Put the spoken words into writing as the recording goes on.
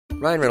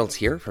Ryan Reynolds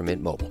here from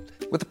Mint Mobile.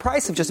 With the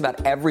price of just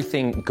about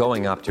everything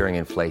going up during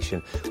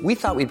inflation, we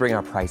thought we'd bring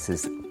our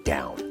prices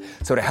down.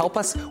 So to help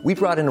us, we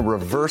brought in a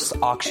reverse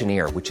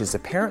auctioneer, which is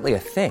apparently a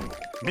thing.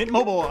 Mint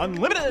Mobile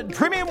Unlimited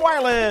Premium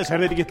Wireless. How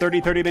to get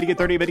 30, 30, bit to get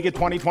 30, bit to get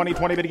 20, 20,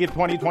 20, bit to get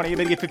 20, 20,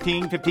 bit to get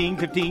 15, 15,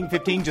 15,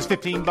 15, just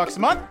 $15 a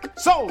month?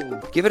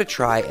 Sold! Give it a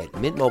try at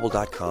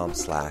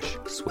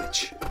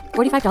mintmobile.com/switch.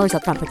 $45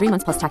 up front for 3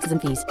 months plus taxes and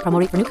fees. Promo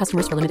rate for new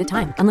customers for limited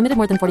time. Unlimited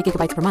more than 40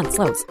 gigabytes per month.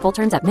 Slows full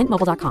terms at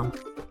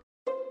mintmobile.com.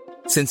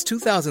 Since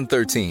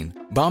 2013,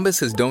 Bombas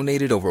has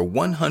donated over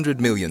 100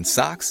 million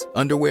socks,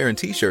 underwear, and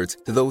T-shirts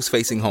to those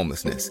facing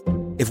homelessness.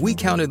 If we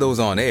counted those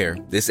on air,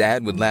 this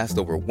ad would last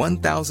over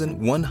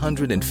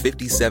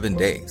 1,157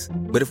 days.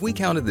 But if we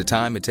counted the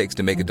time it takes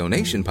to make a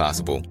donation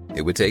possible,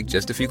 it would take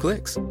just a few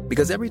clicks.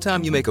 Because every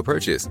time you make a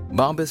purchase,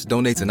 Bombas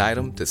donates an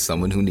item to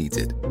someone who needs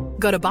it.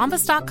 Go to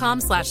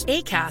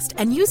bombas.com/ACAST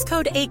and use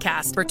code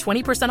ACAST for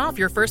 20% off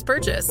your first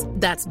purchase.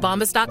 That's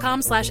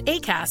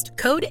bombas.com/ACAST,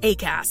 code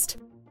ACAST.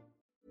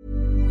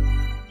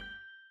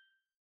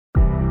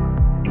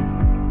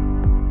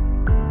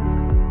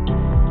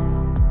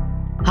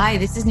 Hi,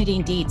 this is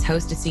Nadine Dietz,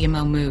 host of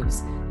CMO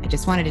Moves. I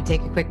just wanted to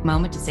take a quick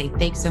moment to say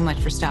thanks so much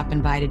for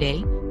stopping by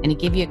today and to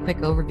give you a quick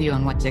overview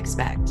on what to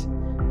expect.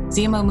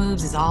 CMO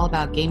Moves is all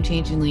about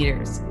game-changing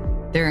leaders,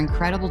 their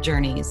incredible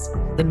journeys,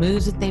 the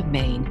moves that they've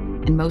made,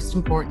 and most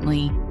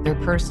importantly, their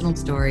personal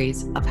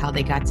stories of how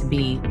they got to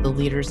be the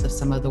leaders of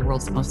some of the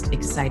world's most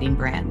exciting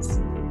brands.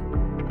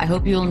 I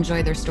hope you'll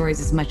enjoy their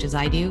stories as much as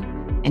I do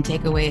and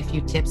take away a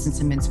few tips and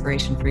some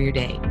inspiration for your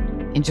day.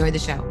 Enjoy the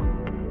show.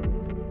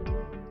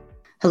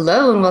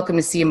 Hello and welcome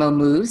to CMO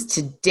Moves.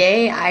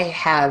 Today I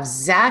have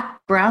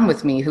Zach Brown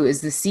with me, who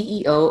is the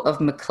CEO of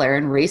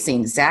McLaren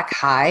Racing. Zach,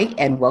 hi,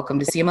 and welcome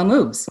to CMO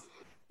Moves.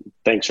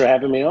 Thanks for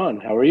having me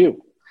on. How are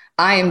you?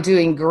 I am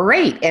doing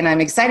great, and I'm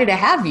excited to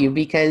have you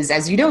because,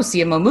 as you know,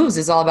 CMO Moves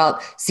is all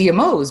about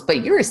CMOs,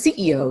 but you're a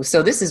CEO,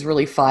 so this is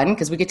really fun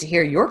because we get to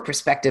hear your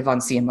perspective on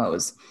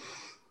CMOs.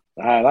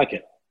 I like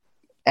it.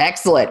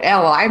 Excellent.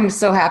 Oh, well, I'm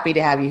so happy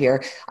to have you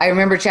here. I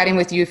remember chatting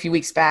with you a few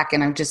weeks back,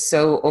 and I'm just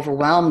so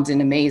overwhelmed and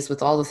amazed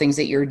with all the things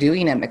that you're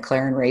doing at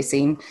McLaren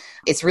Racing.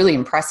 It's really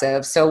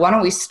impressive. So why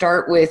don't we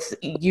start with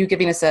you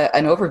giving us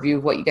an overview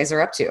of what you guys are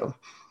up to?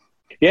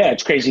 Yeah,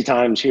 it's crazy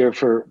times here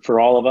for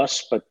all of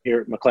us, but here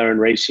at McLaren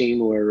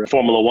Racing, we're a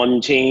Formula One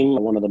team,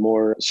 one of the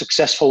more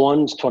successful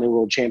ones, 20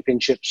 World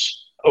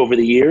Championships over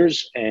the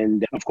years.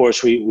 And of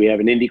course, we have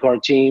an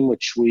IndyCar team,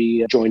 which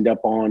we joined up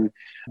on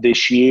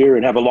this year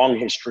and have a long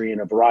history in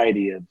a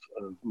variety of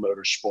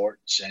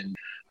motorsports. And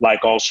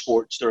like all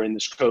sports during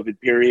this COVID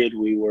period,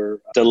 we were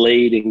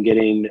delayed in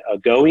getting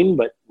going,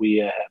 but we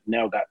have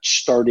now got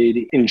started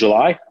in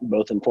July,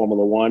 both in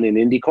Formula One and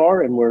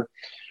IndyCar. And we're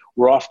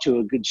off to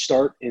a good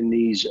start in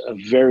these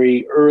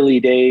very early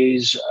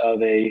days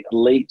of a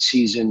late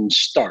season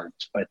start.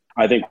 But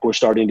I think we're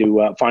starting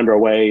to find our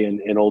way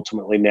and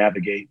ultimately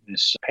navigate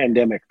this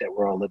pandemic that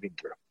we're all living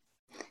through.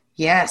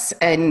 Yes.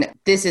 And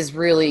this is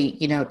really,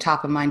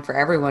 top of mind for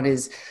everyone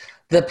is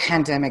the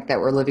pandemic that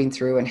we're living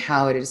through and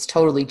how it has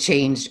totally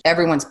changed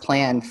everyone's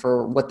plan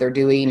for what they're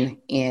doing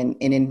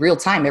in real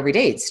time. Every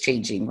day it's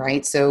changing,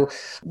 right? So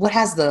what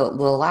has the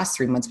last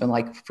 3 months been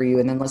like for you?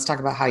 And then let's talk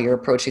about how you're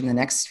approaching the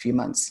next few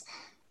months.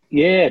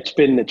 Yeah, it's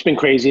been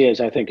crazy,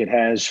 as I think it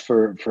has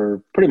for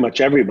pretty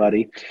much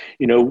everybody.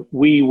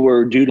 We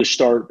were due to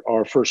start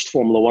our first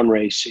Formula One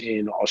race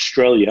in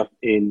Australia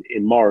in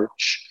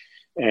March.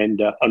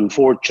 And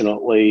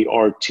unfortunately,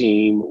 our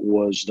team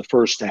was the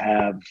first to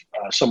have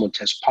someone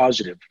test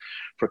positive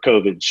for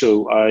COVID.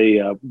 So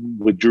I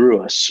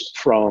withdrew us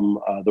from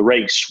the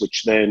race,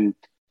 which then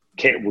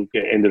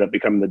ended up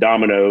becoming the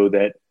domino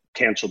that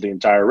canceled the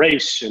entire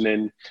race. And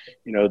then,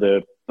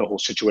 the whole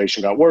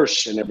situation got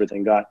worse and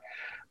everything got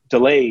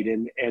delayed.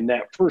 And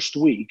that first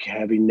week,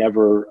 having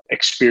never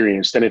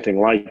experienced anything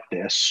like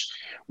this,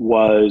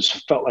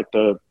 felt like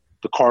the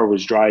car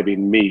was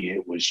driving me.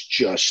 It was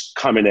just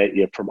coming at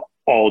you from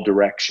all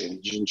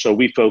directions. And so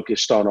we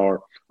focused on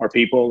our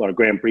people. Our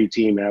Grand Prix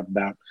team have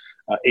about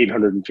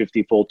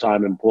 850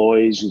 full-time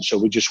employees. And so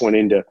we just went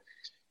into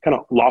kind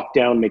of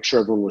lockdown, make sure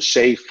everyone was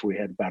safe. We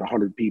had about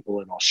 100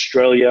 people in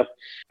Australia.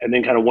 And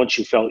then kind of once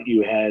you felt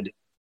you had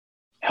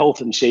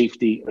health and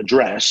safety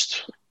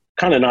addressed,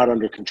 kind of not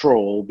under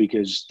control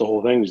because the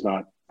whole thing is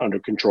not under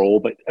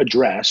control, but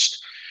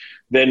addressed,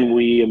 then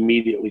we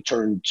immediately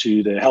turned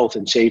to the health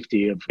and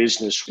safety of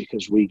business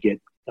because we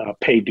get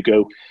paid to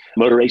go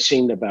motor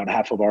racing. About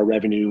half of our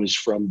revenue is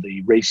from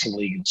the racing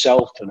league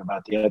itself and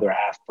about the other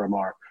half from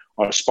our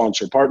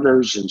sponsor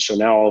partners. And so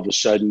now all of a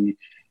sudden,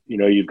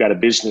 you've got a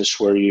business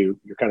where you're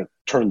kind of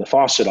turn the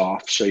faucet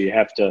off. So you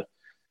have to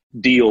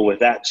deal with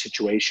that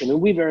situation. And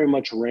we very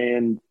much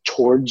ran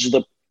towards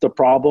the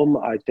problem.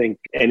 I think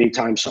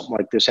anytime something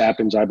like this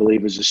happens, I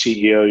believe as a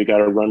CEO, you got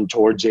to run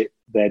towards it,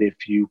 that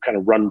if you kind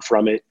of run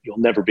from it, you'll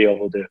never be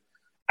able to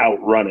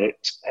outrun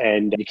it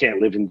and you can't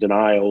live in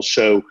denial.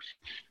 So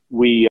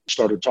we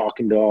started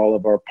talking to all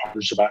of our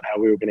partners about how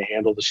we were going to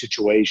handle the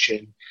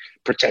situation,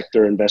 protect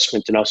their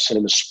investment in us and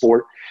in the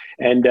sport.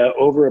 And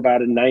over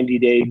about a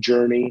 90-day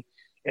journey,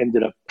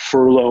 ended up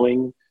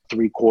furloughing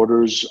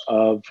 3/4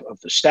 of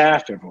the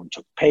staff. Everyone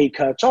took pay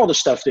cuts, all the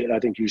stuff that I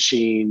think you've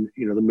seen,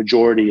 the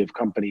majority of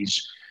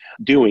companies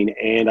doing.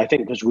 And I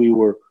think because we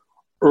were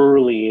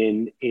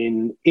early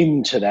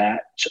into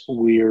that,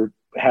 we're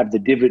have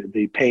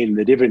the paying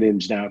the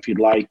dividends now, if you'd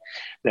like,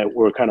 that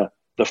we're kind of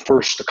the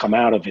first to come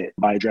out of it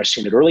by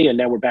addressing it early. And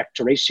now we're back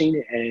to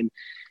racing and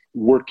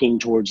working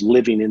towards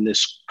living in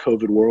this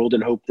COVID world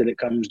and hope that it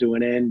comes to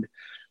an end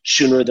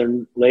sooner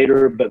than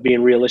later, but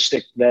being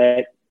realistic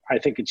that I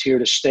think it's here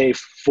to stay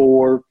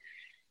for,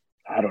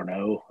 I don't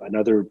know,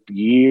 another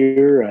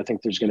year. I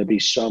think there's going to be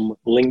some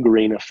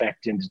lingering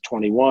effect into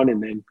 21,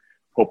 and then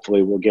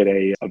hopefully we'll get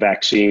a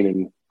vaccine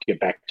and get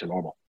back to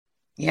normal.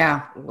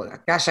 Yeah.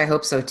 Gosh, I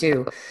hope so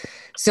too.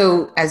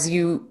 So as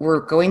you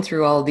were going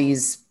through all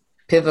these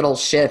pivotal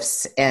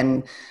shifts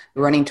and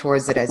running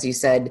towards it, as you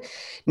said,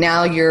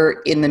 now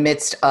you're in the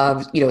midst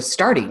of,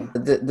 starting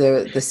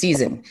the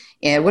season.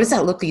 And what is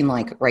that looking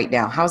like right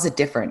now? How is it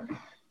different?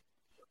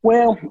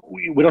 Well,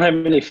 we don't have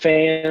many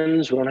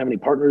fans. We don't have any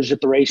partners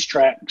at the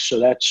racetrack. So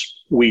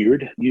that's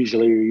weird.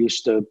 Usually you're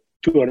used to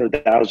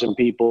 200,000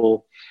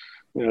 people,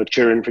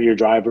 cheering for your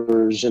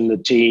drivers and the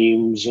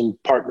teams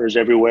and partners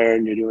everywhere.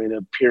 And you're doing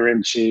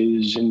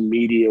appearances and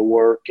media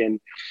work. And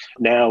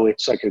now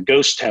it's like a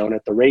ghost town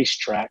at the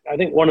racetrack. I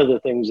think one of the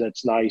things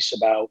that's nice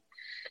about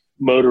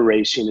motor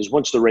racing is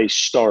once the race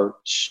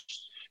starts,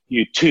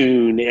 you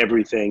tune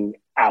everything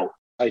out.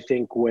 I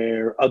think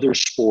where other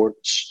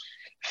sports,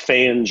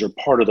 fans are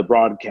part of the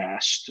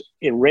broadcast.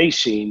 In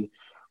racing,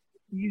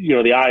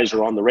 the eyes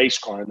are on the race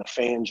car and the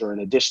fans are in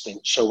a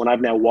distance. So when I've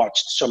now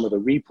watched some of the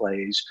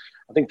replays,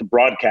 I think the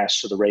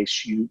broadcasts of the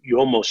race, you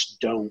almost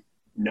don't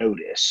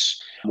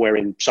notice. Where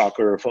in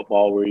soccer or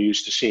football, we're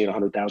used to seeing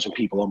 100,000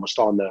 people almost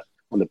on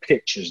the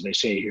pitch, as they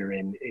say here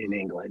in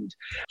England.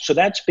 So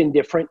that's been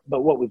different.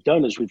 But what we've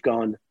done is we've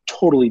gone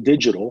totally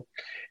digital.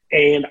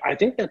 And I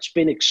think that's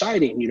been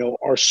exciting.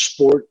 Our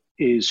sport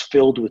is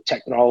filled with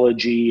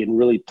technology and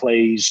really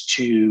plays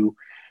to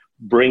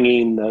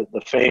bringing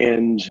the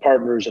fans,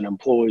 partners, and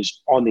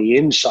employees on the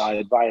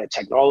inside via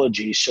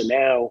technology. So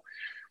now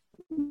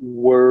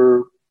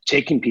we're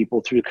taking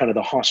people through kind of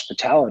the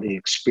hospitality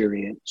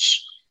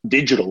experience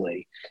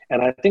digitally.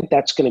 And I think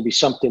that's going to be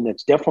something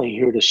that's definitely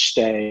here to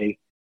stay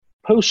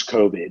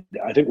post-COVID.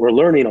 I think we're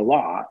learning a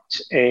lot.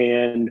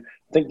 And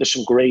I think there's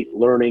some great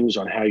learnings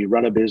on how you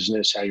run a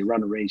business, how you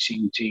run a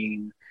racing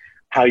team,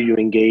 how you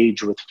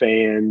engage with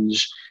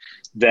fans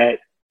that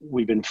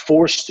we've been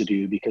forced to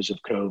do because of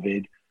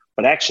COVID.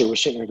 But actually, we're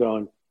sitting there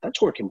going,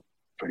 that's working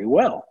pretty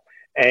well.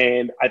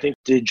 And I think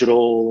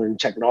digital and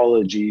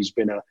technology has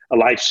been a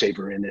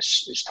lifesaver in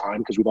this time,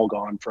 because we've all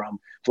gone from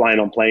flying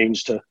on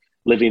planes to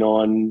living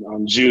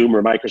on Zoom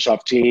or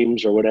Microsoft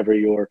Teams or whatever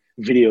your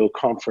video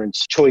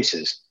conference choice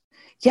is.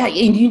 Yeah,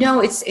 and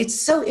it's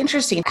so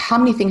interesting how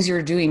many things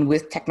you're doing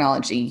with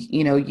technology.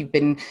 You've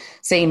been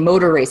saying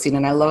motor racing,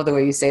 and I love the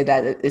way you say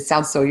that. It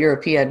sounds so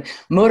European,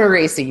 motor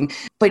racing.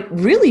 But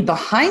really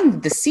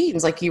behind the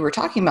scenes, like you were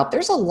talking about,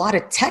 there's a lot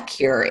of tech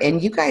here,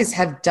 and you guys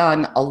have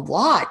done a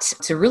lot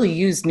to really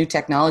use new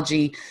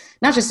technology,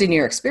 not just in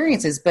your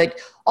experiences, but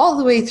all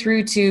the way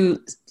through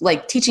to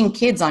like teaching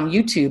kids on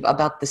YouTube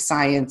about the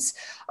science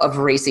of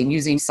racing,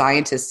 using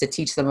scientists to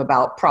teach them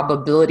about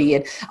probability.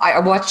 And I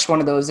watched one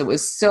of those. It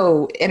was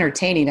so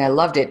entertaining. I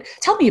loved it.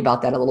 Tell me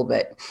about that a little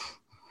bit.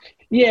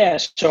 Yeah.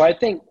 So I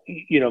think,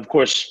 of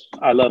course,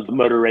 I love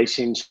motor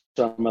racing,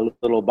 so I'm a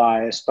little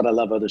biased, but I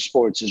love other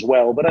sports as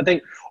well. But I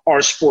think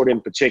our sport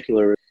in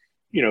particular,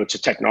 it's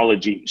a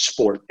technology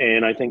sport.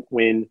 And I think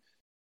when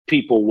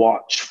people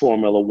watch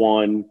Formula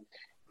One,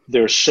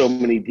 there's so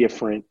many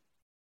different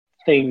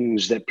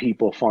things that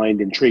people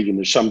find intriguing.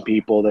 There's some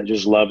people that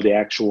just love the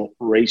actual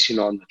racing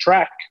on the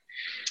track.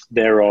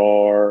 There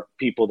are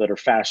people that are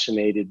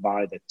fascinated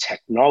by the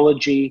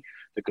technology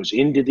that goes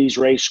into these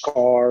race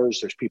cars.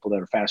 There's people that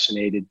are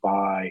fascinated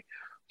by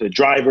the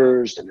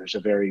drivers. And there's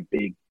a very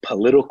big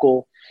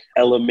political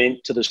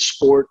element to the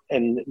sport,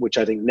 and which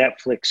I think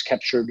Netflix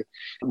captured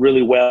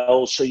really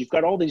well. So you've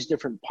got all these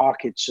different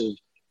pockets of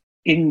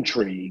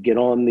intrigue. And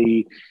on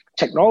the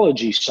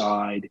technology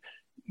side,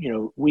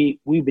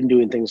 we've been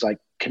doing things like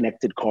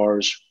connected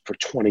cars for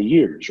 20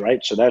 years,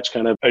 right? So that's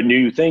kind of a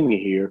new thing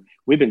here.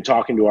 We've been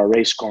talking to our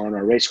race car and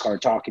our race car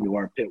talking to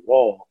our pit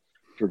wall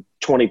for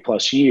 20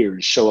 plus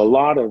years. So a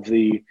lot of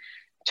the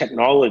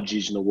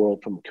technologies in the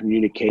world, from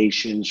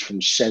communications, from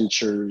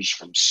sensors,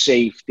 from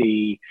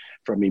safety,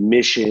 from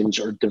emissions,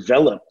 are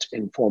developed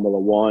in Formula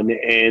One.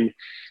 And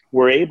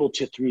we're able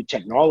to, through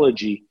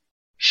technology,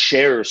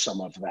 share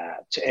some of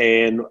that.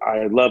 And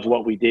I love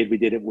what we did. We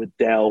did it with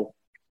Dell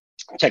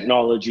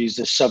Technologies,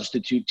 the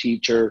substitute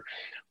teacher.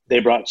 They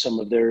brought some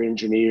of their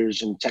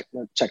engineers and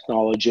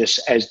technologists,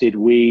 as did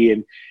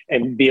we,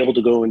 and be able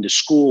to go into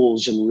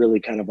schools and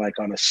really kind of like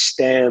on a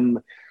STEM,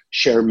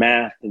 share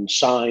math and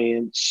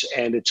science.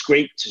 And it's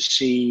great to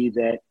see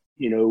that,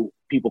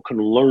 people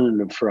can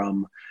learn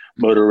from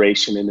motor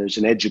racing, and there's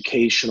an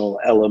educational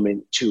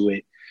element to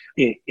it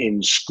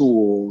in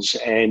schools.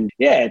 And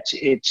yeah,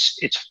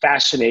 it's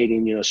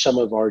fascinating. Some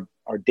of our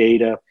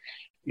data,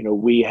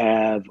 we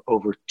have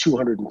over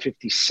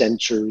 250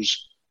 sensors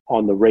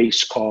on the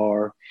race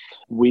car.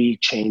 We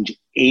change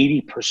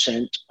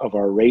 80% of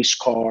our race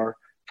car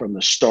from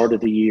the start of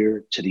the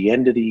year to the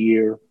end of the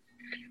year.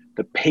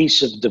 The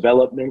pace of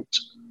development,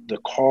 the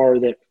car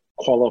that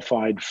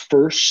qualified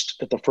first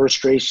at the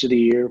first race of the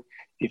year,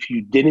 if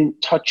you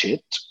didn't touch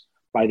it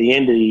by the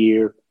end of the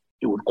year,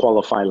 it would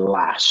qualify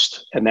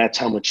last. And that's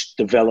how much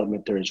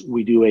development there is.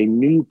 We do a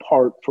new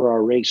part for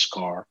our race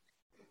car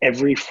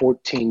every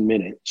 14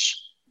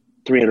 minutes,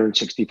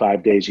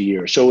 365 days a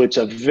year. So it's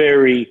a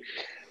very,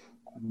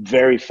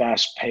 very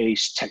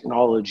fast-paced,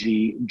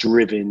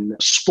 technology-driven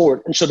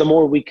sport. And so the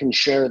more we can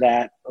share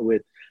that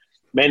with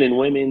men and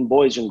women,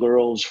 boys and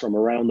girls from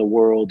around the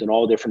world in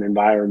all different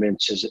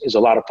environments is a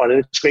lot of fun. And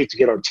it's great to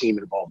get our team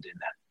involved in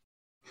that.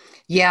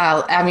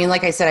 Yeah. I mean,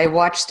 like I said, I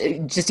watched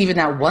just even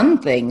that one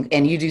thing,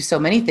 and you do so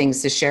many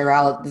things to share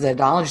out the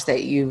knowledge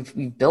that you've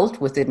built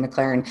within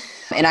McLaren.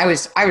 And I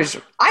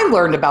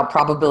learned about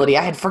probability.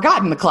 I had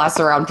forgotten the class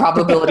around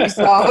probability.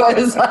 So I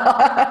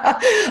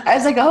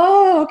was like,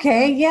 oh,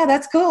 okay. Yeah,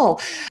 that's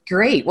cool.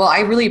 Great. Well,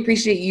 I really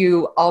appreciate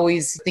you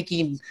always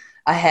thinking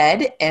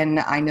ahead. And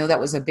I know that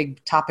was a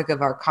big topic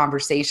of our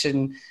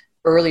conversation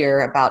earlier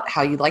about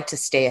how you like to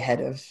stay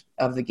ahead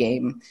of the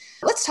game.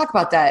 Let's talk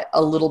about that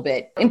a little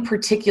bit. In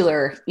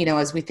particular,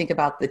 as we think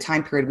about the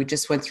time period we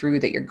just went through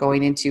that you're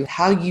going into,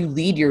 how you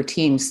lead your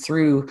teams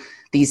through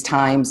these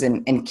times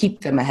and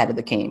keep them ahead of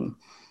the game.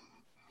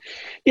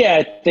 Yeah,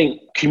 I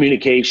think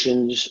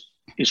communications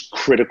is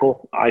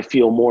critical. I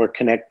feel more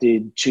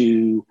connected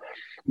to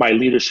my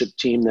leadership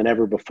team than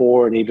ever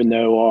before. And even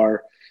though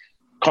our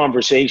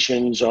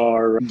conversations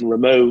are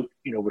remote,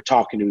 we're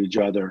talking to each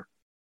other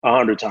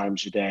 100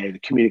 times a day, the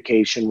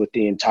communication with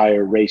the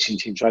entire racing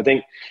team. So I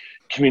think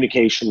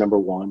communication, number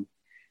one,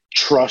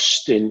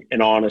 trust and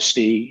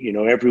honesty.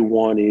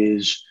 Everyone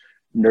is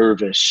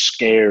nervous,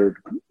 scared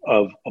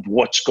of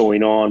what's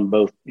going on,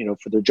 both,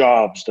 for their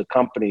jobs, the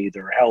company,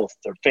 their health,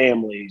 their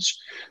families.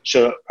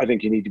 So I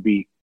think you need to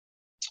be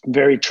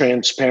very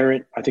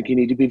transparent. I think you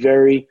need to be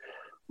very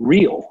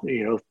real.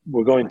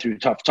 We're going through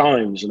tough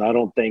times, and I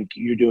don't think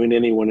you're doing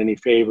anyone any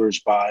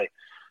favors by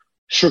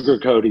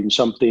sugarcoating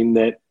something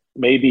that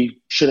maybe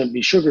shouldn't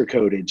be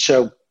sugarcoated.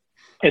 So,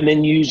 and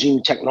then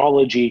using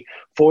technology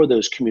for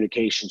those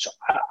communications.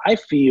 I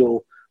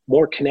feel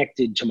more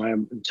connected to my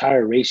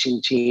entire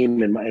racing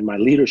team and my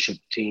leadership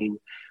team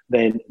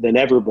than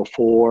ever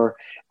before.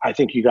 I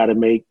think you got to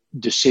make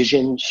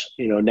decisions.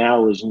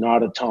 Now is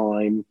not a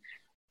time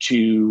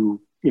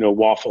to,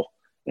 waffle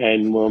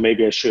and, well,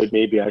 maybe I should,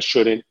 maybe I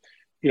shouldn't.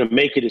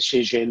 Make a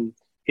decision.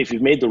 If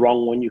you've made the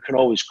wrong one, you can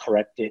always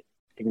correct it.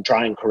 You can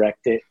try and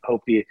correct it.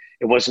 Hope it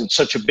wasn't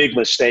such a big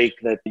mistake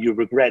that you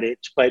regret it.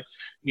 But,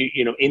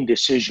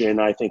 indecision,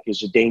 I think,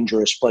 is a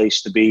dangerous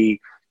place to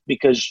be,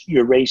 because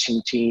your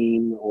racing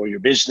team or your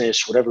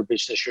business, whatever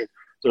business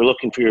they're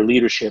looking for your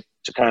leadership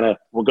to kind of,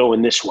 we're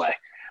going this way.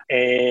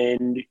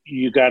 And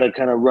you got to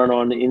kind of run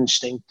on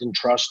instinct and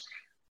trust.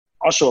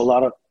 Also, a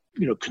lot of,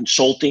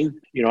 consulting.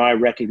 I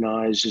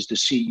recognize as the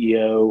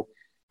CEO,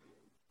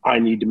 I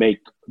need to make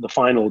the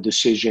final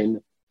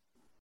decision.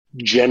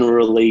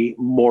 Generally,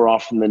 more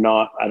often than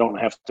not, I don't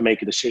have to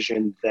make a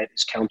decision that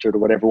is counter to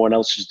what everyone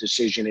else's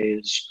decision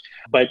is.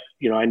 But,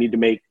 I need to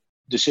make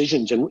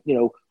decisions. And,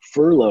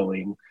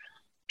 furloughing,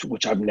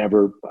 which I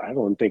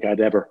don't think I'd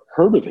ever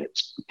heard of it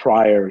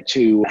prior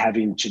to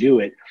having to do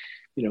it,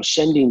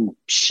 sending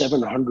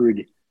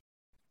 700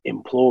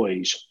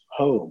 employees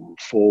home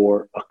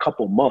for a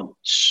couple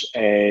months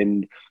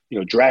and,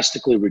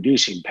 drastically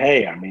reducing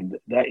pay. I mean,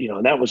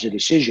 that was a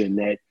decision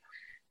that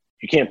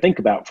you can't think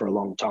about for a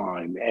long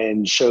time.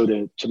 And so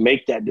to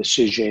make that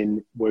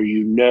decision where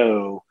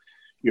you're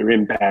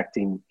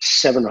impacting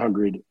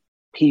 700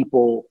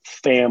 people,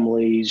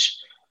 families,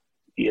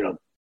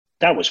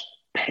 that was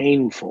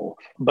painful.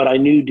 But I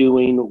knew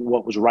doing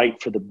what was right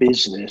for the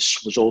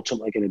business was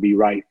ultimately going to be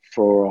right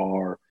for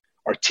our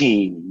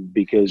team,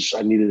 because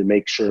I needed to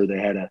make sure they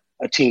had a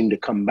team to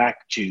come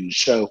back to.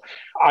 So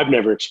I've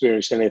never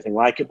experienced anything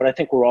like it, but I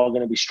think we're all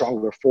going to be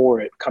stronger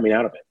for it coming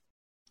out of it.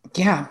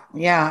 Yeah,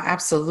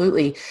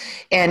 absolutely.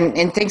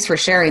 And thanks for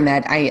sharing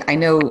that. I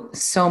know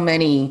so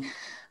many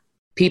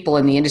people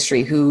in the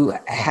industry who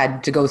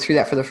had to go through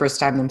that for the first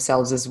time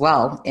themselves as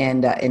well.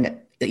 And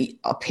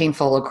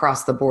painful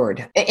across the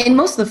board. And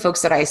most of the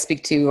folks that I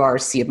speak to are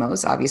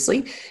CMOs,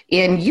 obviously.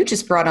 And you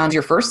just brought on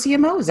your first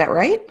CMO, is that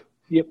right?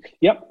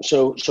 Yep.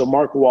 So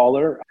Mark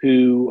Waller,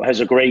 who has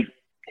a great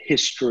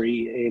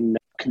history in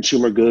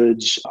consumer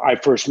goods. I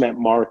first met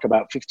Mark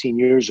about 15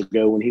 years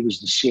ago when he was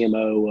the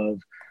CMO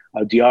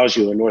of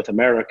Diageo in North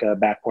America,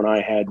 back when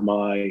I had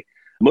my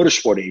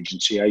motorsport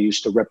agency. I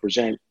used to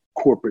represent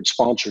corporate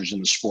sponsors in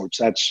the sports.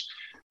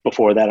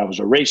 Before that, I was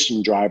a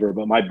racing driver,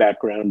 but my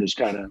background is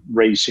kind of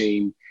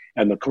racing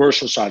and the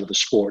commercial side of the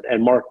sport.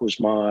 And Mark was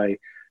my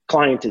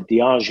client at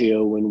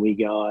Diageo when we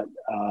got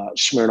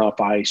Smirnoff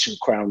Ice and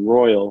Crown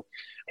Royal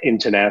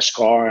into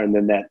NASCAR, and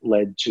then that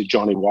led to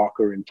Johnny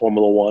Walker in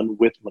Formula One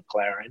with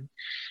McLaren.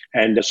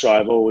 And so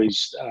I've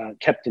always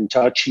kept in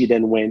touch. He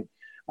then went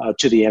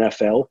to the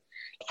NFL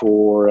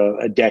for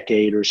a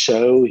decade or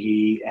so.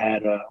 He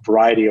had a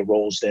variety of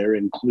roles there,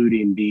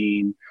 including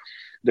being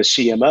the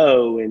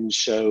CMO. And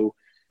so,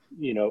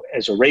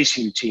 as a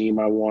racing team,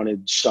 I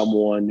wanted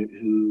someone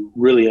who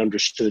really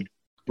understood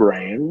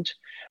brand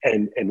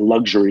and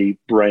luxury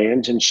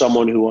brands, and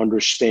someone who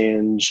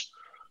understands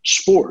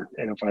sport.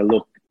 And if I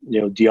look,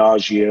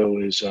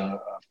 Diageo is a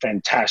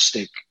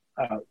fantastic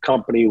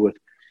company with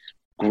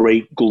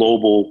great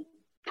global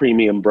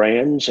premium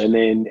brands. And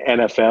then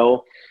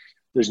NFL,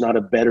 there's not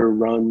a better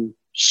run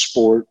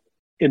sport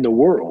in the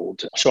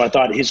world. So I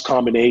thought his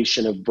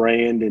combination of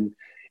brand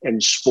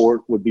and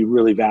sport would be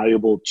really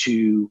valuable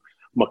to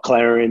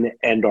McLaren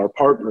and our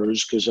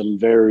partners, because I'm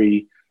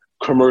very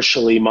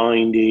commercially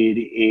minded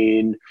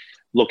in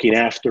looking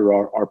after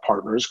our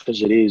partners,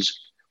 because it is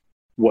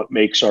what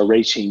makes our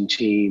racing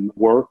team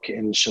work.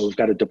 And so we've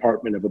got a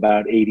department of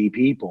about 80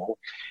 people.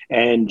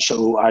 And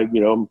so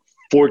I'm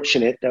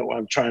fortunate that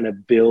I'm trying to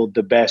build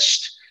the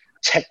best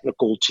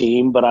technical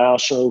team, but I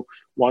also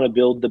want to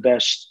build the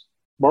best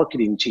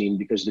marketing team,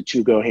 because the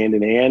two go hand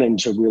in hand. And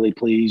so really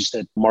pleased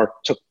that Mark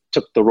took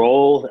the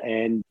role,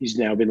 and he's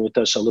now been with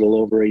us a little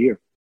over a year.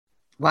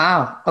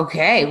 Wow.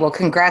 Okay. Well,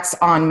 congrats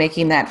on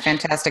making that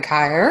fantastic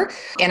hire.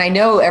 And I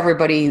know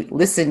everybody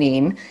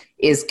listening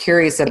is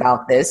curious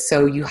about this.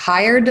 So you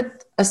hired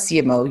a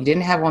CMO, you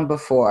didn't have one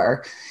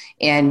before,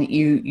 and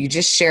you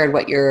just shared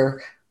what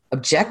your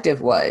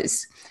objective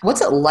was. What's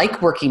it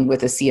like working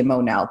with a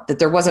CMO now that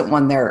there wasn't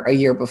one there a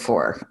year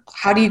before?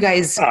 How do you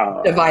guys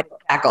divide and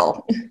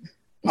tackle?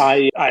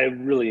 I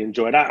really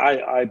enjoyed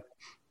it.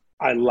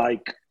 I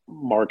like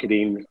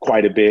marketing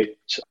quite a bit.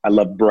 I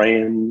love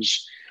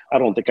brands. I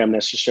don't think I'm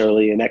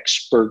necessarily an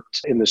expert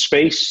in the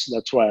space.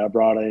 That's why I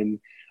brought in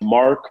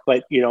Mark.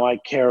 But, I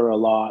care a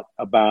lot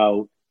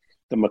about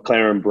the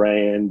McLaren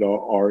brand,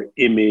 our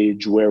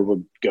image, where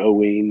we're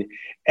going,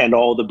 and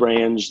all the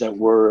brands that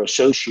we're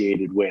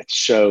associated with.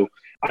 So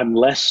I'm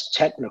less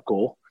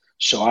technical.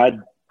 So I'd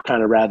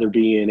kind of rather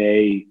be in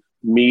a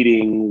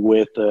meeting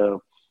with a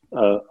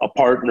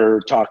partner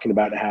talking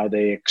about how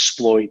they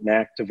exploit and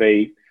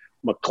activate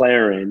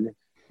McLaren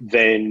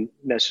than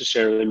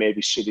necessarily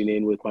maybe sitting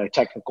in with my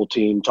technical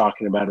team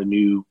talking about a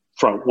new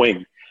front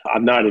wing.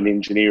 I'm not an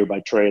engineer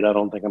by trade. I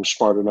don't think I'm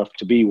smart enough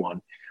to be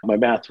one. My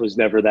math was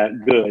never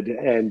that good,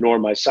 and nor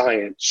my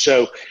science.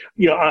 So,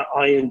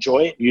 I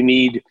enjoy it. You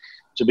need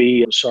to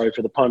be, sorry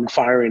for the pun,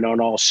 firing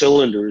on all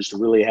cylinders to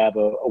really have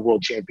a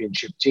world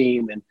championship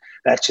team. And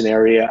that's an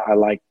area I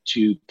like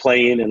to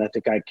play in, and I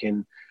think I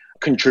can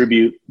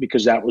contribute,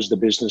 because that was the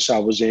business I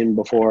was in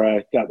before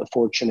I got the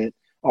fortunate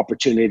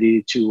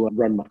opportunity to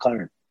run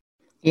McLaren.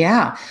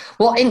 Yeah.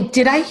 Well, and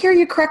did I hear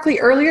you correctly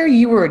earlier?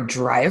 You were a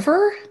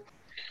driver?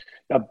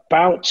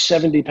 About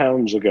 70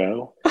 pounds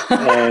ago,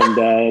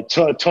 and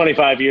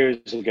 25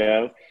 years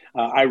ago,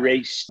 I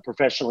raced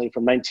professionally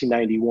from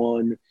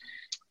 1991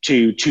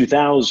 to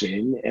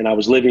 2000, and I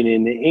was living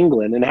in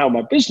England. And how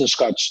my business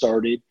got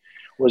started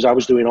was I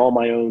was doing all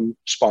my own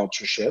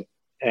sponsorship,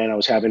 and I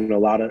was having a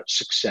lot of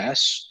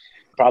success,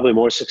 probably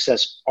more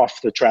success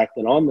off the track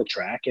than on the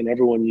track. And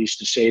everyone used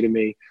to say to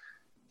me,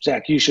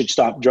 Zach, you should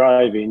stop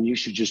driving. You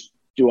should just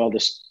do all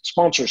this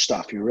sponsor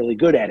stuff. You're really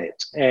good at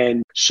it.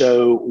 And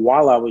so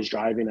while I was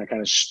driving, I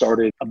kind of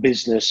started a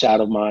business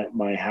out of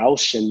my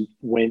house and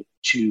went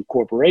to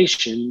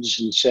corporations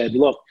and said,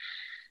 look,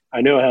 I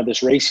know how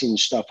this racing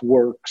stuff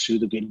works, who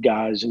the good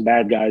guys and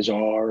bad guys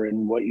are,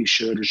 and what you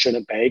should or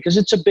shouldn't pay, because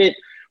it's a bit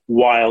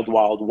wild,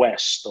 wild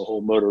west, the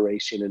whole motor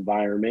racing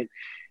environment,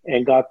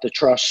 and got the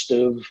trust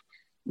of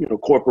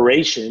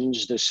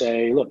corporations to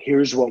say, look,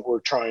 here's what we're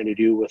trying to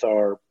do with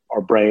our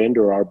brand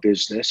or our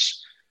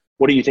business.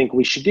 What do you think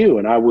we should do?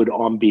 And I would,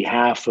 on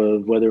behalf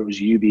of whether it was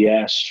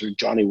UBS or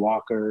Johnny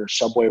Walker, or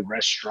Subway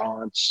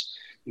restaurants,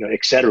 et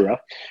cetera,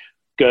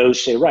 go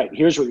say, right,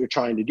 here's what you're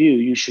trying to do.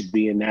 You should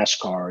be in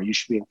NASCAR, or you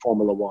should be in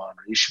Formula One,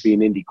 or you should be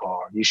in IndyCar,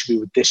 or you should be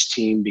with this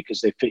team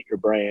because they fit your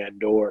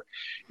brand, or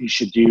you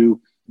should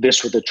do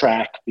this with the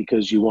track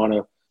because you want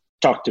to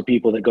talk to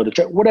people that go to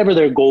track, whatever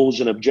their goals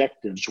and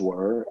objectives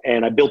were.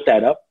 And I built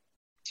that up,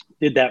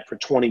 did that for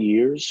 20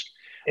 years,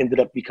 ended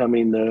up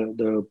becoming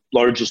the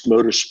largest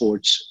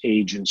motorsports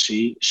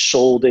agency,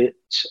 sold it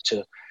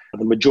to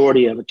the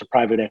majority of it to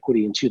private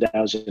equity in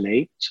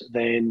 2008.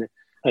 Then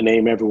a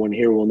name everyone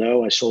here will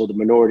know, I sold a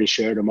minority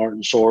share to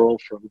Martin Sorrell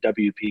from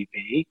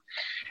WPP.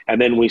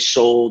 And then we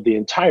sold the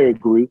entire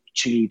group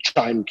to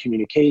Chime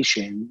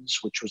Communications,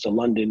 which was a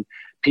London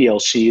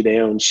PLC. They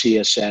own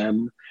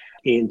CSM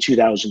in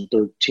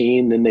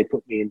 2013. Then they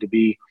put me in to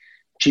be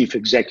chief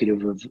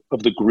executive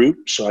of the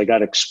group. So I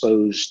got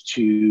exposed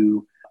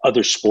to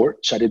other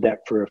sports. I did that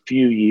for a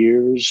few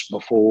years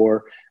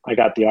before I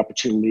got the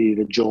opportunity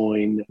to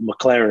join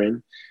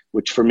McLaren,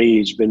 which for me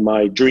has been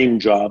my dream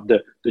job.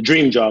 The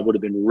dream job would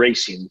have been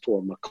racing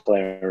for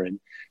McLaren.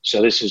 So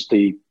this is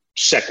the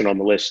second on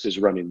the list is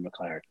running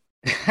McLaren.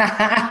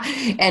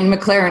 And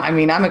McLaren, I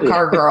mean, I'm a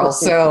car girl,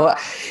 so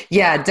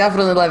yeah,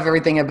 definitely love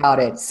everything about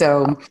it.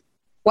 So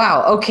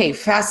wow. Okay.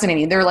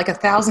 Fascinating. There are like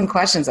 1,000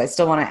 questions I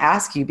still want to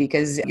ask you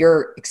because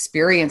your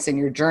experience and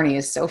your journey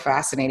is so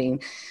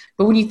fascinating.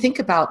 But when you think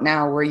about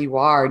now where you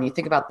are and you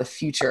think about the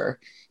future,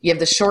 you have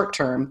the short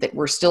term that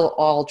we're still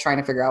all trying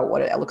to figure out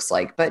what it looks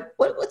like. But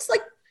what's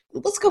like,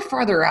 let's go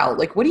farther out.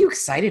 Like, what are you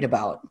excited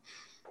about?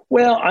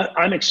 Well,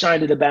 I'm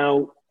excited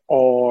about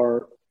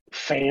our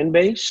fan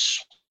base,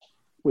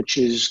 which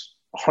is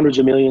hundreds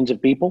of millions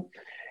of people.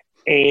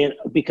 And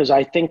because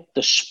I think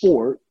the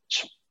sport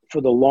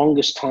for the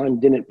longest time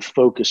didn't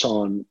focus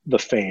on the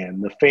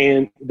fan.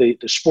 The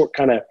sport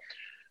kind of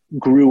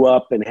grew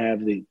up and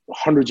have the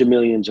hundreds of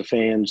millions of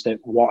fans that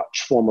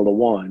watch Formula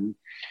One,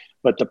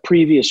 but the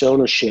previous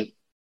ownership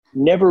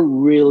never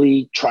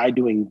really tried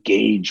to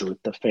engage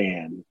with the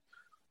fan.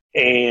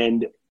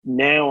 And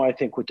now I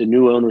think with the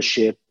new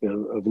ownership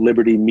of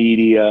Liberty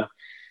Media,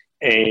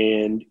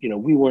 and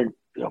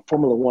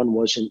Formula One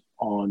wasn't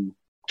on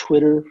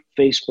Twitter,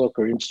 Facebook,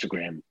 or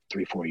Instagram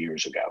 3-4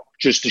 years ago,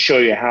 just to show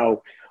you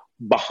how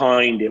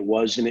behind it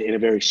was in a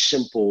very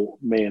simple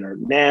manner.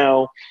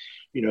 Now,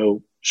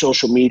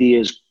 social media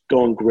is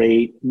going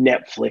great.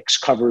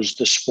 Netflix covers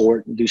the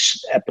sport and do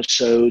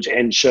episodes.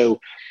 And so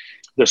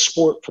the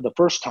sport for the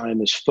first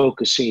time is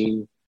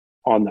focusing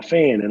on the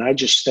fan. And I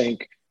just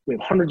think we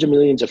have hundreds of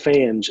millions of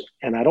fans,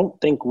 and I don't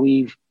think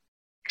we've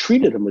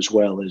treated them as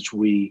well as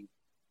we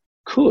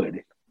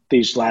could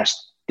these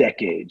last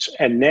decades.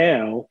 And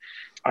now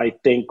I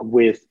think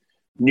with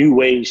new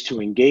ways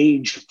to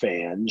engage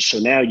fans, so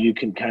now you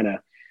can kind of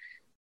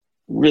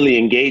really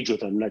engage with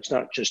them. That's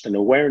not just an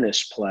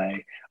awareness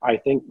play. I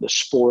think the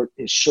sport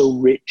is so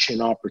rich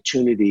in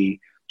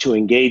opportunity to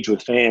engage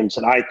with fans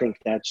that I think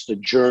that's the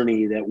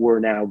journey that we're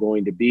now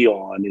going to be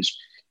on, is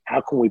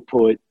how can we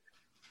put,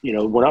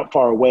 we're not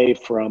far away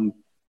from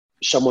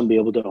someone be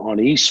able to, on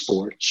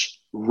esports,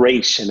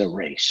 race in a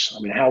race. I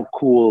mean, how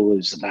cool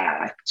is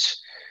that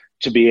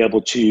to be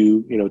able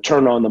to,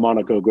 turn on the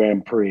Monaco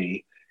Grand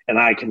Prix and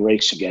I can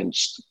race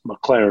against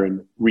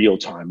McLaren real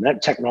time.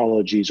 That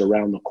technology is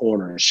around the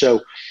corner.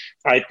 So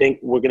I think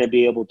we're going to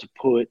be able to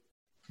put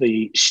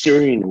the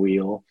steering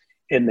wheel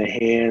in the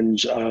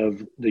hands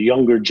of the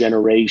younger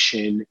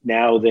generation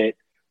now that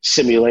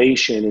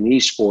simulation and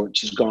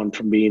esports has gone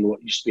from being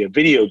what used to be a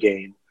video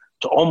game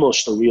to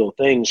almost a real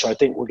thing. So I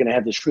think we're going to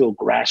have this real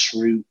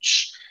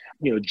grassroots,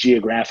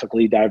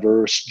 geographically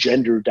diverse,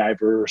 gender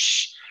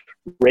diverse,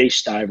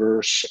 race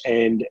diverse.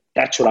 And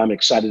that's what I'm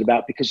excited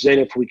about, because then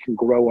if we can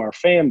grow our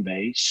fan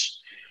base,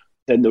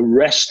 then the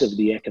rest of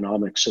the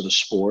economics of the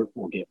sport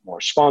will get more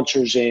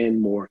sponsors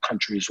in, more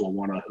countries will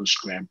want to host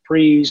Grand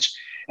Prix,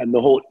 and the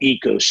whole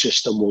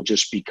ecosystem will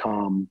just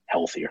become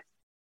healthier.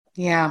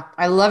 Yeah,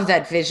 I love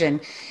that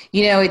vision.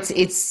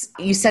 It's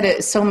you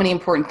said so many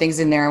important things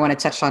in there. I want to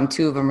touch on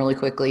two of them really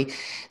quickly.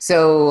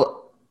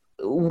 So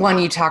one,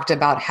 you talked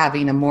about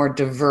having a more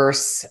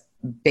diverse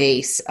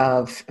base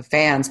of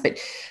fans, but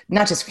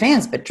not just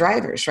fans, but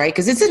drivers, right?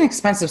 Because it's an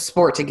expensive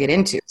sport to get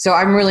into. So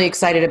I'm really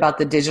excited about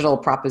the digital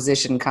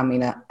proposition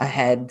coming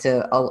ahead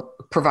to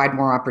provide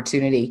more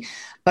opportunity.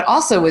 But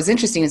also what's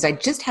interesting is I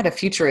just had a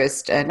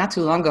futurist not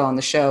too long ago on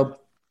the show.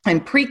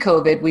 And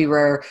pre-COVID, we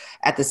were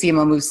at the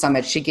CMO Move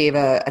Summit. She gave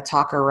a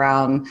talk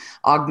around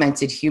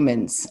augmented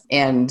humans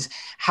and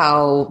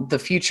how the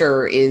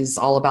future is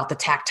all about the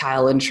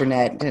tactile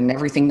internet and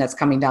everything that's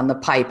coming down the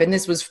pipe. And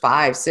this was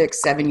 5,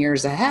 6, 7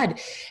 years ahead.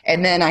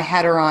 And then I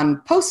had her on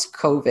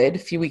post-COVID a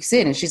few weeks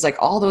in, and she's like,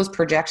 all those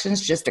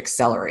projections just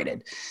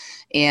accelerated.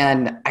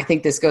 And I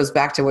think this goes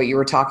back to what you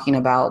were talking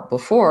about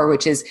before,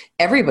 which is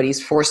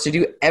everybody's forced to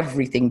do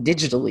everything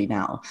digitally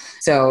now.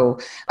 So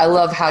I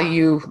love how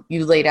you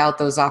laid out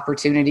those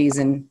opportunities,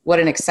 and what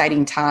an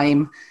exciting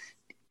time,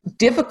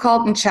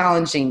 difficult and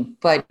challenging,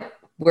 but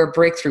where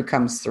breakthrough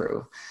comes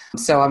through.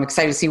 So I'm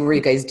excited to see where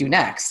you guys do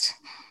next.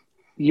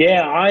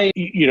 Yeah,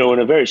 in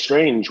a very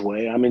strange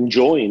way, I'm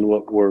enjoying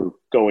what we're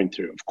going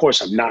through. Of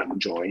course, I'm not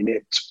enjoying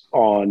it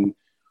on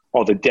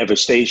all the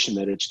devastation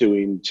that it's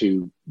doing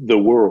to the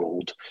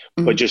world.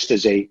 Mm-hmm. But just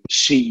as a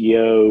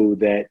CEO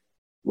that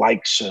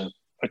likes a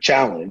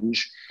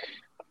challenge,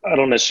 I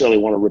don't necessarily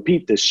want to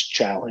repeat this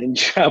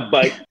challenge,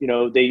 but,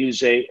 they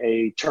use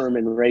a term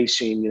in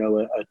racing,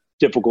 a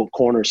difficult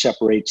corner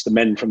separates the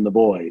men from the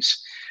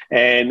boys.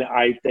 And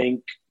I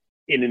think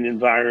in an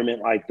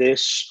environment like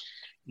this,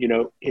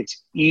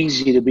 it's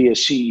easy to be a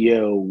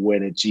CEO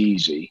when it's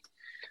easy.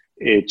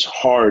 It's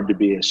hard to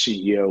be a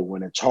CEO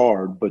when it's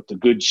hard, but the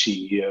good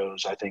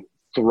CEOs, I think,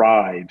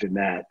 thrive in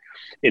that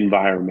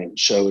environment.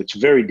 So it's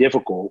very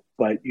difficult,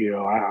 but,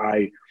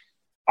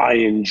 I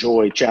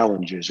enjoy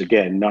challenges.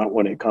 Again, not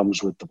when it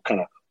comes with the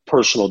kind of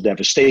personal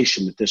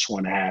devastation that this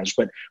one has,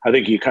 but I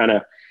think you kind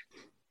of,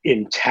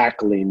 in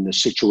tackling the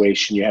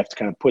situation, you have to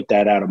kind of put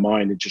that out of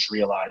mind and just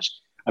realize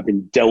I've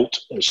been dealt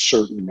a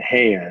certain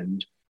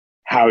hand.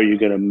 How are you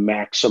going to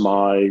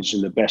maximize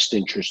in the best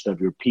interest of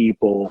your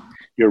people,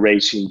 your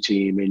racing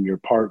team, and your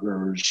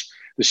partners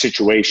the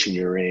situation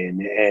you're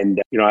in.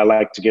 And, I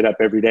like to get up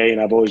every day, and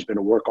I've always been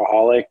a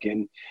workaholic,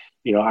 and,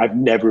 I've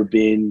never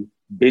been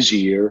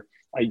busier.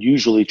 I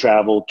usually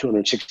travel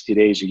 260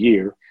 days a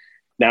year.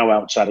 Now,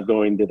 outside of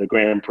going to the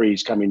Grand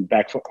Prix, coming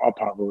back, I'll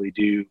probably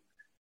do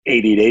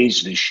 80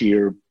 days this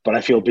year, but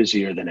I feel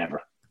busier than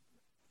ever.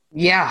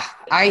 Yeah,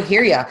 I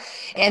hear you.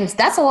 And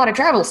that's a lot of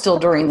travel still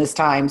during this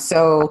time.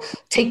 So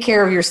take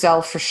care of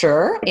yourself for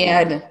sure.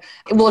 And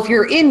well, if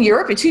you're in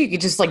Europe too, you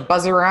could just like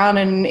buzz around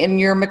in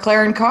your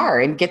McLaren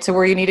car and get to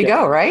where you need to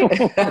go, right?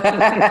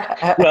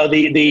 Well,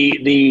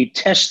 the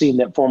testing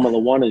that Formula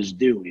One is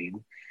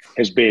doing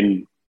has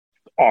been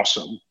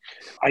awesome.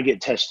 I get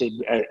tested,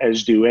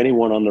 as do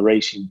anyone on the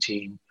racing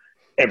team,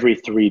 every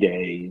 3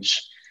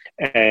 days.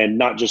 And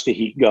not just the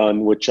heat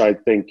gun, which I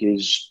think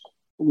is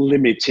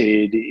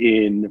limited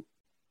in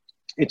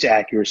its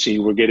accuracy.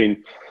 We're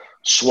getting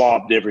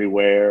swabbed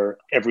everywhere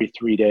every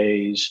 3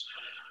 days.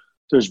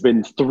 There's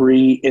been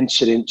 3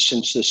 incidents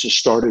since this has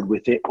started,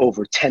 with it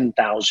over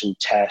 10,000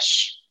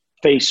 tests,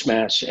 face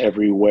masks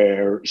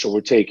everywhere. So we're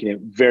taking it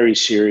very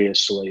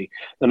seriously.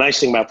 The nice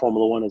thing about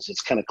Formula One is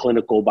it's kind of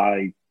clinical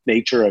by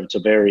nature. It's a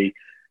very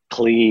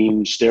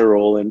clean,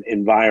 sterile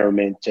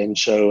environment. And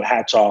so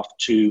hats off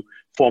to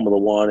Formula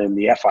One and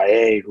the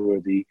FIA, who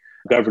are the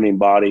governing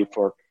body,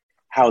 for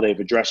how they've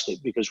addressed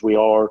it, because we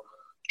are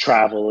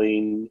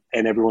traveling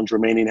and everyone's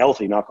remaining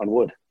healthy, knock on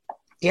wood.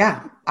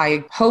 Yeah,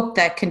 I hope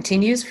that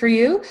continues for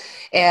you.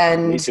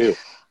 And Me too.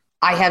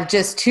 I have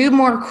just 2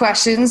 more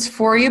questions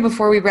for you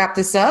before we wrap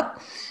this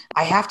up.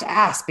 I have to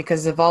ask,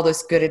 because of all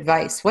this good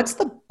advice, what's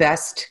the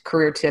best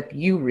career tip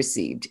you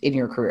received in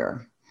your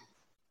career?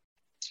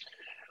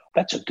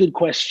 That's a good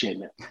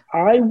question.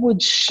 I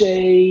would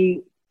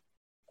say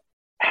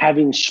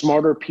having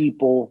smarter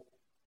people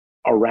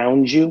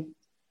around you.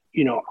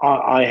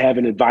 I have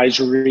an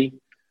advisory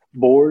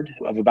board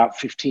of about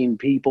 15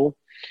 people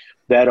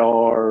that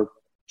are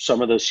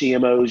some of the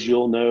CMOs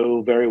you'll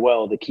know very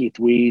well, the Keith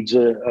Weeds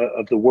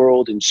of the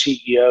world, and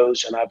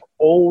CEOs. And I've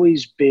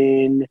always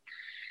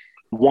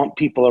want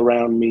people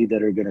around me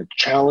that are going to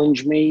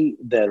challenge me,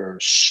 that are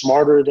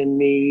smarter than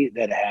me,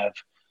 that have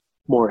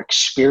more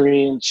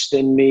experience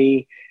than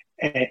me,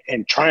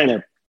 and trying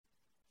to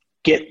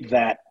get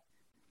that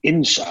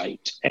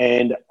insight.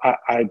 And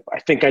I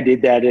think I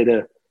did that at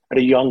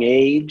a young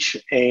age,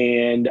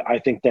 and I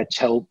think that's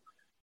helped,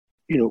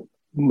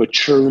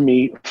 mature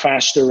me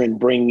faster and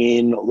bring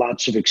in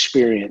lots of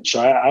experience.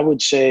 So I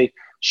would say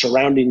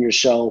surrounding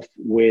yourself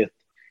with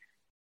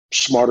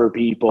smarter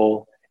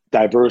people,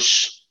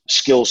 diverse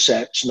skill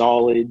sets,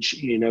 knowledge.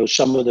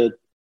 Some of the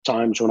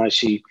times when I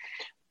see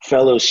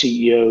fellow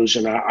CEOs,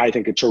 and I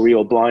think it's a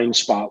real blind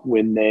spot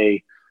when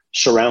they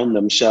surround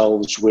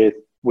themselves with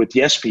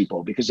yes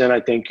people, because then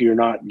I think you're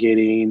not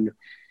getting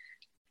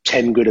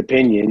 10 good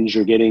opinions,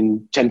 you're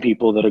getting 10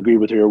 people that agree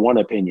with your one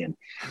opinion.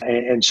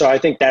 And so I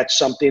think that's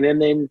something.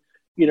 And then,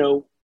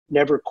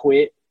 never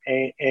quit.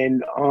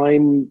 And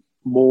I'm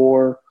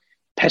more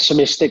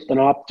pessimistic than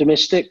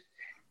optimistic,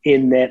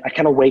 in that I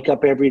kind of wake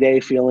up every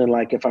day feeling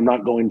like if I'm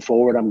not going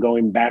forward, I'm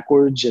going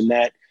backwards. And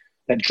that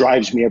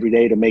drives me every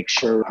day to make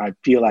sure I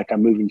feel like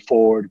I'm moving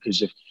forward.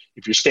 Because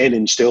if you're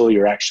standing still,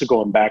 you're actually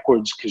going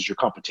backwards, because your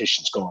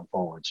competition's going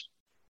forwards.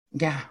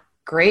 Yeah.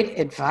 Great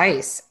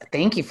advice.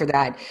 Thank you for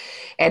that.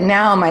 And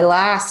now my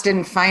last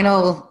and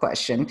final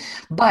question,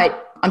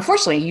 but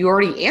unfortunately you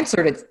already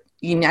answered it.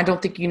 I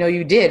don't think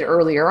you did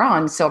earlier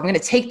on. So I'm going to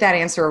take that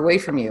answer away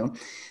from you.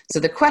 So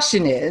the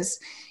question is,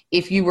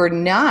 if you were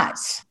not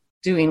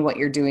doing what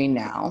you're doing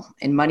now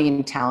and money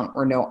and talent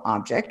were no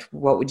object,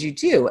 what would you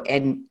do?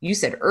 And you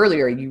said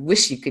earlier, you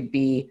wish you could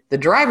be the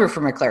driver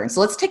for McLaren.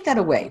 So let's take that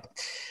away.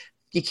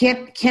 You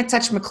can't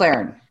touch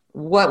McLaren.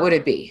 What would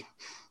it be?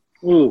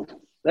 Ooh.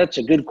 That's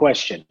a good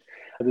question.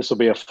 This will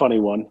be a funny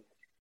one.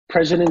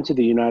 President of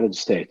the United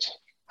States.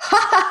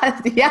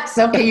 Yes.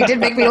 Okay. You did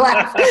make me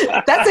laugh.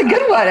 That's a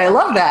good one. I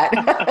love that.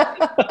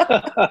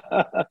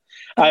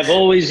 I've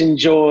always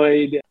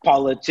enjoyed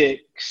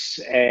politics,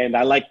 and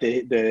I like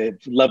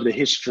love the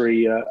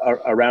history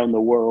around the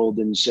world.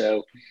 And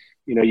so,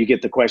 you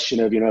get the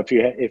question of, if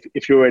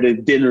you were at a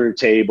dinner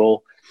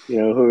table,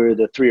 who are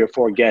the 3 or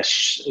 4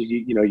 guests,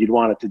 you'd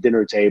want at the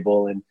dinner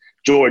table, and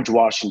George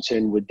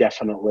Washington would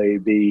definitely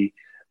be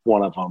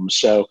one of them.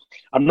 So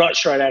I'm not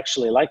sure I'd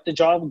actually like the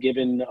job,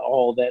 given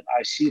all that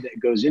I see that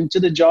goes into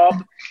the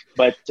job,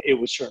 but it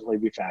would certainly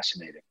be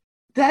fascinating.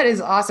 That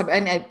is awesome.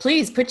 And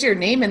please put your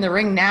name in the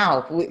ring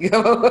now. We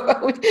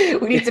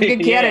need some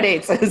good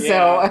candidates.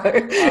 So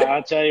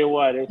I'll tell you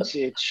what,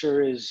 it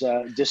sure is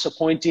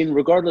disappointing,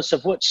 regardless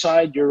of what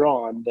side you're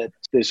on, that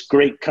this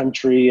great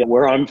country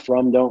where I'm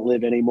from, don't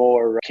live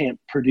anymore, can't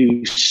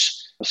produce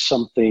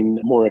something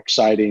more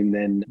exciting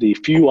than the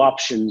few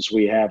options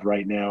we have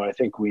right now. I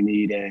think we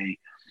need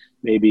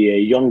maybe a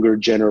younger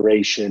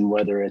generation,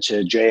 whether it's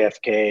a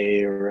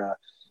JFK or a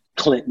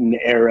Clinton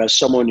era,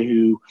 someone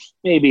who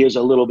maybe is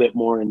a little bit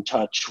more in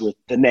touch with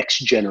the next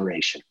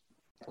generation.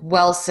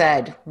 Well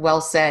said. Well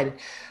said.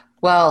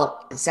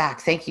 Well,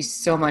 Zach, thank you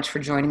so much for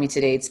joining me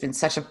today. It's been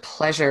such a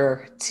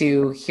pleasure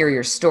to hear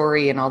your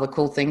story and all the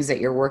cool things that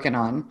you're working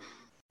on.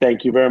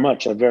 Thank you very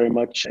much. I very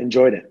much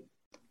enjoyed it.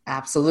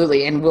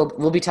 Absolutely. And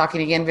we'll be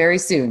talking again very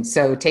soon.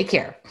 So take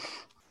care.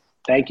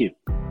 Thank you.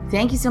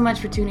 Thank you so much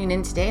for tuning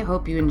in today. I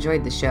hope you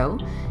enjoyed the show.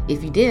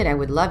 If you did, I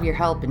would love your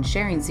help in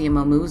sharing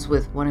CMO Moves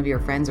with one of your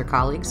friends or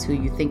colleagues who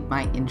you think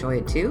might enjoy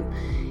it too.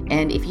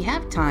 And if you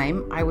have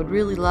time, I would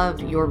really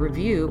love your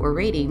review or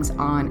ratings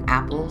on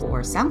Apple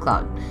or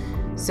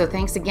SoundCloud. So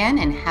thanks again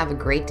and have a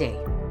great day.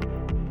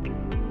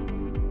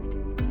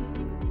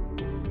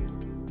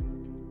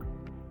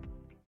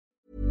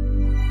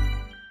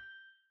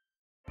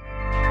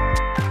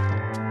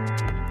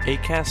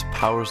 Acast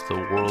powers the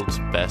world's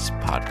best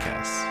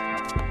podcasts.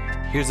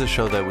 Here's a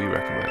show that we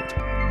recommend.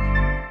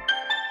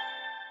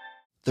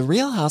 The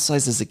Real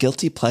Housewives is a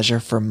guilty pleasure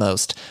for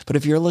most, but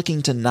if you're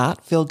looking to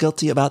not feel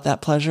guilty about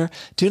that pleasure,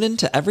 tune in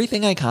to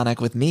Everything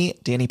Iconic with me,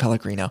 Danny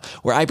Pellegrino,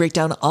 where I break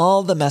down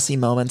all the messy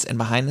moments and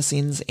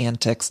behind-the-scenes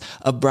antics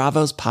of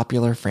Bravo's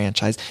popular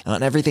franchise. And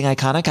on Everything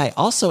Iconic, I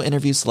also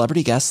interview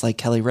celebrity guests like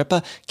Kelly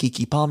Ripa,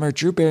 Keke Palmer,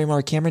 Drew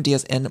Barrymore, Cameron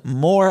Diaz, and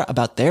more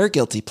about their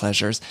guilty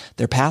pleasures,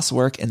 their past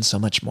work, and so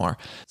much more.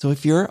 So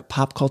if you're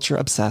pop culture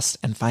obsessed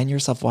and find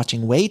yourself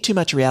watching way too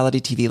much reality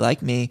TV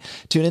like me,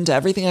 tune in to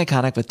Everything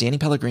Iconic with Danny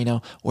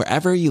Pellegrino,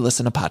 wherever you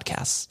listen to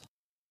podcasts.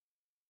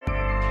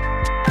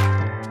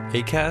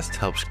 Acast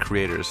helps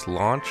creators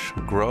launch,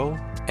 grow,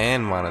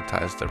 and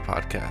monetize their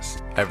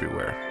podcasts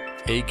everywhere.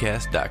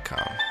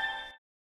 Acast.com.